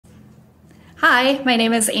Hi, my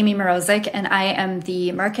name is Amy Mrozek, and I am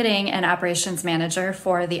the Marketing and Operations Manager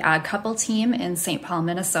for the Odd Couple team in St. Paul,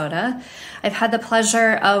 Minnesota. I've had the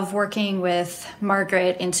pleasure of working with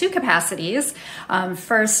Margaret in two capacities.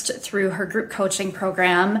 First, through her group coaching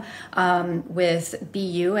program with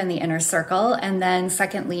BU and the Inner Circle, and then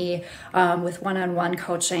secondly, with one-on-one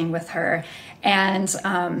coaching with her. And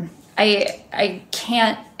I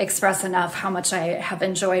can't express enough how much I have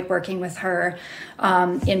enjoyed working with her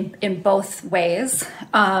in both ways.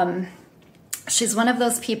 She's one of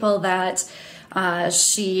those people that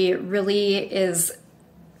she really is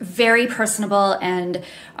very personable, and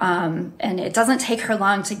it doesn't take her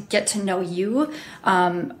long to get to know you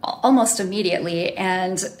almost immediately.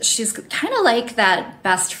 And she's kind of like that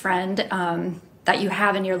best friend that you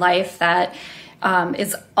have in your life that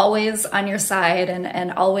is always on your side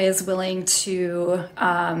and always willing to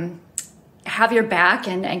have your back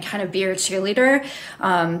and kind of be your cheerleader.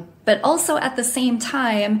 But also at the same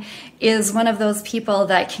time is one of those people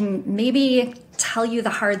that can maybe tell you the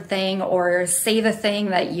hard thing or say the thing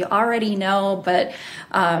that you already know, but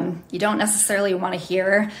you don't necessarily want to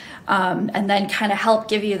hear, and then kind of help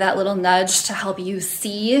give you that little nudge to help you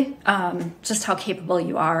see just how capable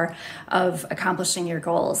you are of accomplishing your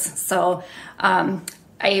goals. So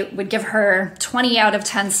I would give her 20 out of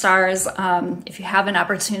 10 stars. If you have an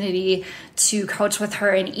opportunity to coach with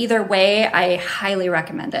her in either way, I highly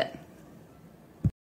recommend it.